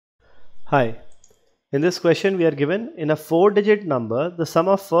Hi, in this question we are given in a 4-digit number, the sum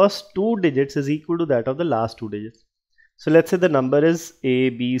of first 2 digits is equal to that of the last 2 digits. So let's say the number is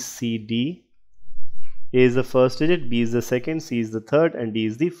A, B, C, D. A is the first digit, B is the second, C is the third and D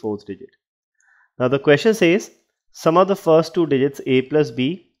is the fourth digit. Now the question says sum of the first 2 digits A plus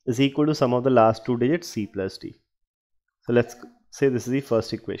B is equal to sum of the last 2 digits C plus D. So let's say this is the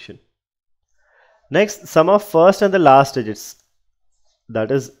first equation. Next, sum of first and the last digits, that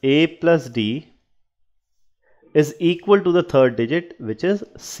is A plus D, is equal to the third digit, which is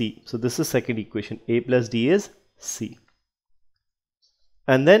C. So this is second equation. A plus D is C.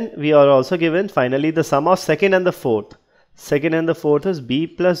 And then we are also given finally the sum of second and the fourth. Second and the fourth is B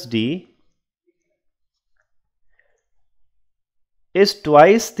plus D is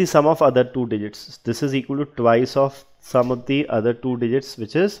twice the sum of other 2 digits. This is equal to twice of sum of the other 2 digits,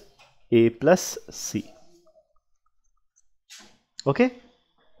 which is A plus C. Okay,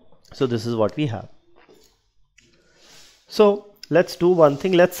 so this is what we have. So let's do one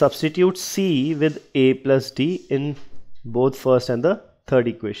thing. Let's substitute C with A plus D in both first and the third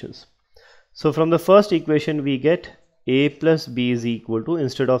equations. So from the first equation we get A plus B is equal to,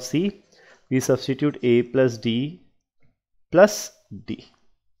 instead of C we substitute A plus D plus D.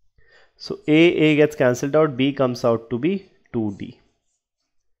 So A gets cancelled out, B comes out to be 2D.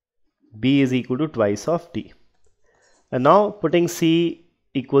 B is equal to twice of D. And now putting C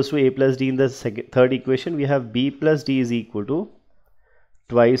equals to A plus D in the third equation, we have B plus D is equal to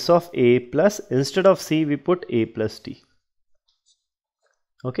twice of A plus, instead of C we put A plus D.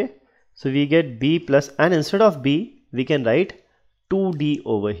 Okay, so we get B plus, and instead of B we can write 2D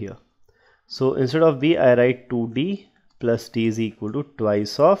over here. So instead of B I write 2D plus D is equal to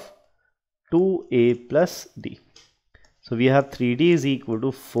twice of 2A plus D. So we have 3D is equal to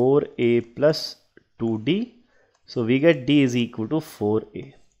 4A plus 2D. So we get D is equal to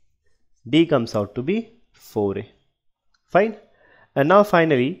 4A. D comes out to be 4A. Fine. And now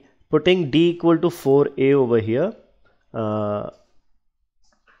finally putting D equal to 4A over here,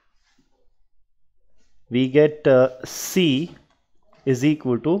 we get C is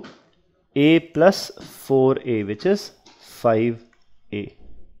equal to A plus 4A, which is 5A.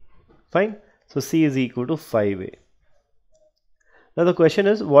 Fine. So C is equal to 5A. Now the question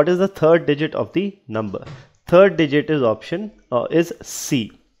is, what is the third digit of the number? Third digit is is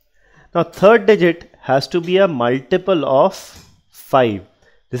C. Now third digit has to be a multiple of 5.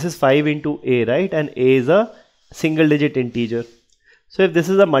 This is 5 into A, right? And A is a single digit integer. So if this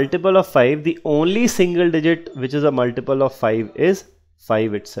is a multiple of 5, the only single digit which is a multiple of 5 is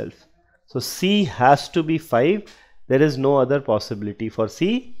 5 itself. So C has to be 5. There is no other possibility for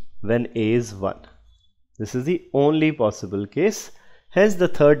C when A is 1. This is the only possible case. Hence the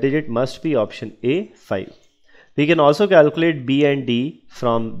third digit must be option A, 5. We can also calculate B and D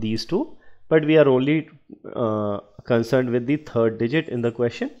from these two, but we are only concerned with the third digit in the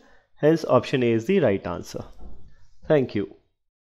question. Hence option A is the right answer. Thank you.